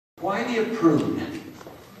Why do you prune?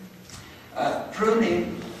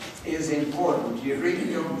 Pruning is important. You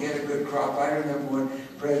really don't get a good crop. I remember when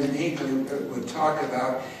President Hinckley would talk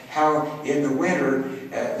about how in the winter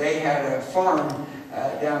they had a farm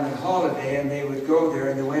down in Holiday, and they would go there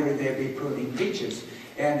in the winter. They'd be pruning peaches.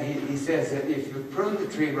 And he says that if you prune the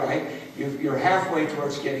tree right, you're halfway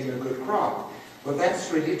towards getting a good crop. Well,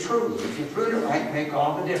 that's really true. If you prune it right, make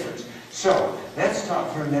all the difference. So, let's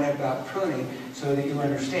talk for a minute about pruning so that you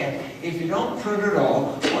understand. If you don't prune at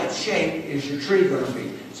all, what shape is your tree going to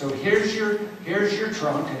be? So here's your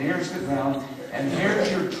trunk, and here's the ground, and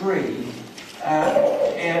here's your tree,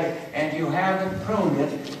 and you haven't pruned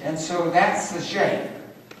it, and so that's the shape,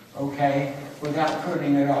 okay, without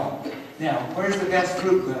pruning at all. Now, where's the best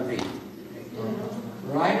fruit going to be?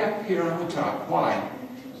 Right up here on the top. Why?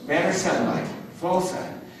 Better sunlight, full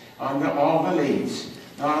sun, on all the leaves.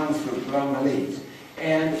 Not on the fruit, but on the leaves.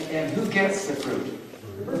 And who gets the fruit?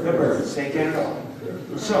 The birds. They get it all.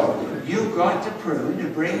 So, you've got to prune to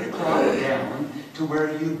bring the crop down to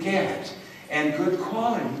where you get it. And good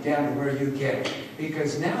quality down to where you get it.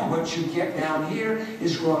 Because now what you get down here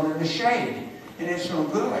is grown in the shade. And it's no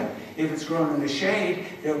good. If it's grown in the shade,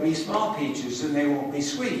 there'll be small peaches and they won't be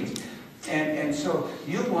sweet. And so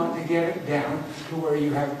you want to get it down to where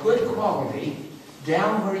you have good quality,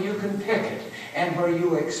 down where you can pick it, and where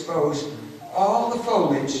you expose all the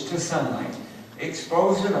foliage to sunlight.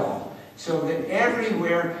 Expose it all, so that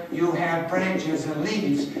everywhere you have branches and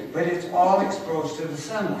leaves, but it's all exposed to the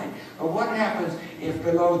sunlight. But what happens if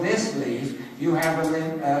below this leaf you have a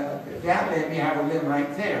limb, that limb you have a limb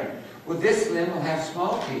right there? Well, this limb will have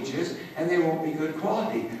small peaches, and they won't be good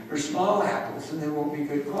quality, or small apples, and they won't be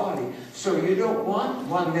good quality. So you don't want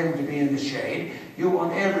one limb to be in the shade, you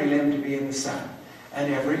want every limb to be in the sun,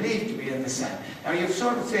 and every leaf to be in the sun. Now, you've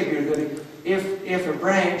sort of figured that if a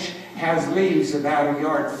branch has leaves about a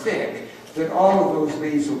yard thick, that all of those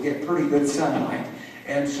leaves will get pretty good sunlight.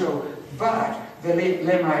 And so, but the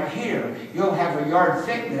limb right here, you'll have a yard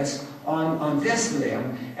thickness on this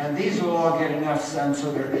limb, and these will all get enough sun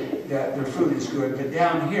so their fruit is good. But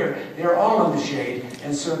down here, they're all in the shade,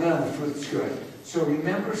 and so none of the fruit's good. So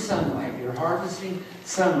remember sunlight. You're harvesting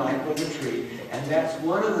sunlight with a tree, and that's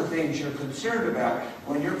one of the things you're concerned about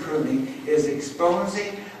when you're pruning, is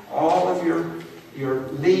exposing all of your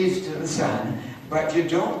leaves to the sun, but you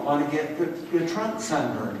don't want to get the trunk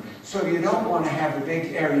sunburned. So you don't want to have a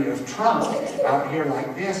big area of trunk out here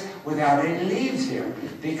like this without any leaves here,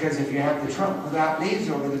 because if you have the trunk without leaves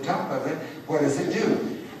over the top of it, what does it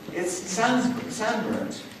do? It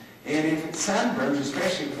sunburns. And if it sunburns,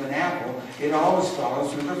 especially with an apple, it always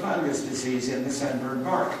follows with a fungus disease in the sunburned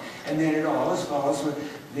bark. And then it always follows with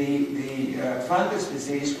the fungus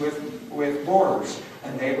disease with borers.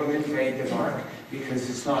 And they will invade the bark because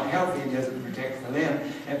it's not healthy and doesn't protect the limb.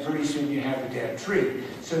 And pretty soon you have a dead tree.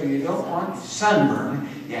 So you don't want sunburn.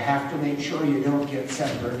 You have to make sure you don't get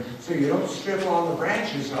sunburn. So you don't strip all the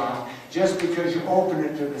branches off just because you open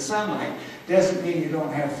it to the sunlight. Doesn't mean you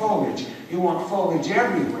don't have foliage. You want foliage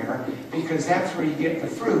everywhere because that's where you get the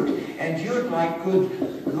fruit. And you'd like good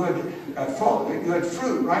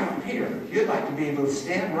fruit right here. You'd like to be able to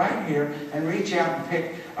stand right here and reach out and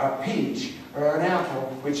pick a peach or an apple,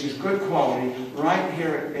 which is good quality, right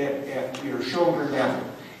here at your shoulder level.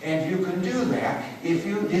 And you can do that if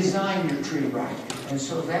you design your tree right. And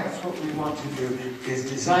so that's what we want to do, is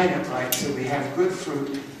design it right so we have good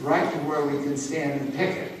fruit right to where we can stand and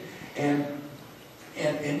pick it. And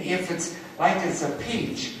if it's like it's a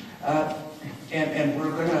peach, and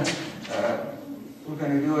we're going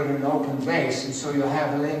to do it in an open vase, and so you'll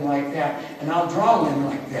have a limb like that, and I'll draw a limb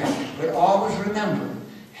like that. But always remember,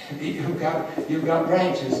 you've got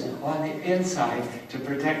branches on the inside to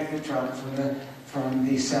protect the trunk from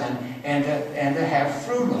the sun, and to have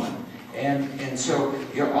fruit on. And so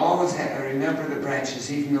you always have to remember the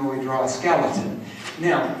branches, even though we draw a skeleton.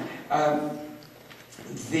 Now,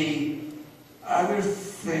 the other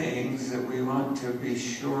things that we want to be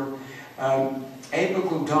sure,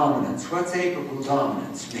 apical dominance. What's apical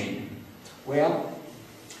dominance mean? Well,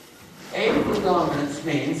 apical dominance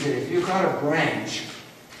means that if you've got a branch,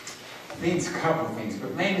 it means a couple of things,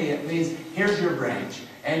 but mainly it means here's your branch,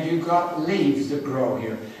 and you've got leaves that grow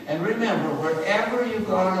here. And remember, wherever you've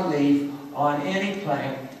got a leaf on any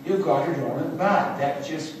plant, you've got a dormant bud. That's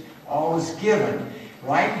just always given.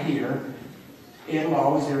 Right here,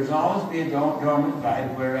 there's always be a dormant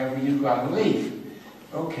bud wherever you've got a leaf.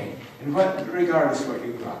 Okay, and regardless of what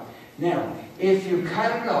you've got. Now, if you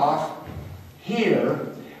cut it off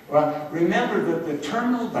here, well, remember that the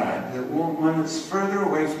terminal bud, the one that's further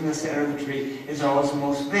away from the center of the tree, is always the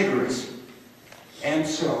most vigorous. And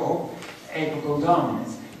so, apical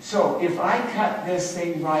dominance. So if I cut this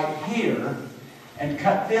thing right here and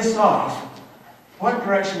cut this off, what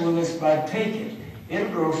direction will this bud take it? It'll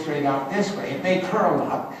grow straight out this way. It may curl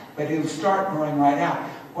up, but it'll start growing right out.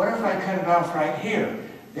 What if I cut it off right here?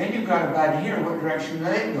 Then you've got a bud here. What direction will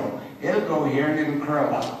it go? It'll go here and it'll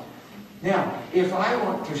curl up. Now, if I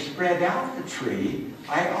want to spread out the tree,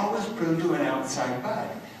 I always prune to an outside bud.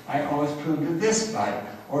 I always prune to this bud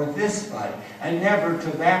or this bud, and never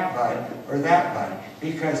to that bud or that bud.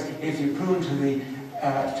 Because if you prune to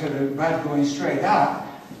the bud going straight up,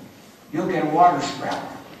 you'll get a water sprout.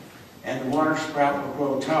 And the water sprout will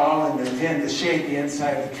grow tall and it'll tend to shade the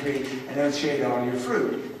inside of the tree, and it'll shade all your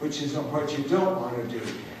fruit, which is what you don't want to do.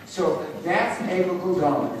 So that's apical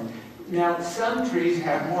dominant. Now, some trees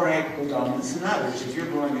have more apical dominance than others. If you're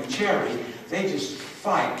growing a cherry, they just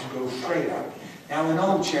fight to go straight up. Now, an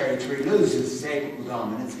old cherry tree loses its apical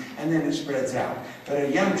dominance, and then it spreads out. But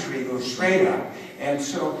a young tree goes straight up, and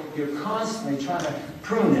so you're constantly trying to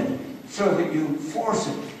prune it so that you force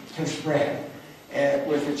it to spread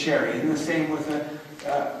with a cherry. And the same with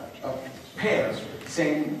a pear.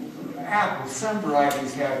 Same apples. Some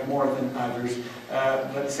varieties have more than others,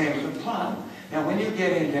 but same with the plum. Now, when you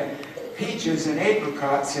get into peaches and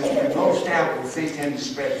apricots and most apples, they tend to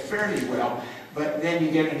spread fairly well. But then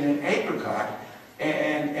you get into an apricot,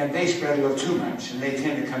 and they spread a little too much, and they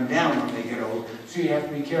tend to come down when they get old. So you have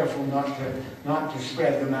to be careful not to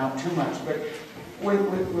spread them out too much. But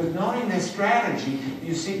with knowing this strategy,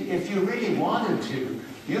 you see, if you really wanted to,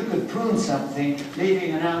 you could prune something,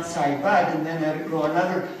 leaving an outside bud, and then let it grow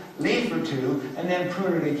another leaf or two, and then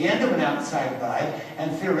prune it again to an outside bud,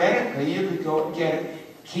 and theoretically you could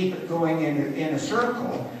keep it going in a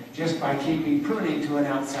circle just by keeping pruning to an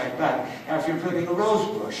outside bud. Now, if you're pruning a rose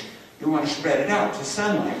bush, you want to spread it out to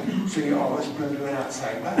sunlight, so you always prune to an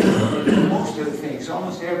outside bud. Most of the things,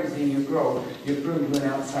 almost everything you grow, you prune to an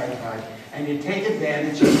outside bud. And you take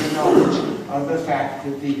advantage of your knowledge of the fact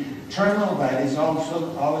that the terminal bud is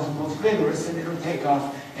also always the most vigorous, and it'll take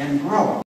off and grow.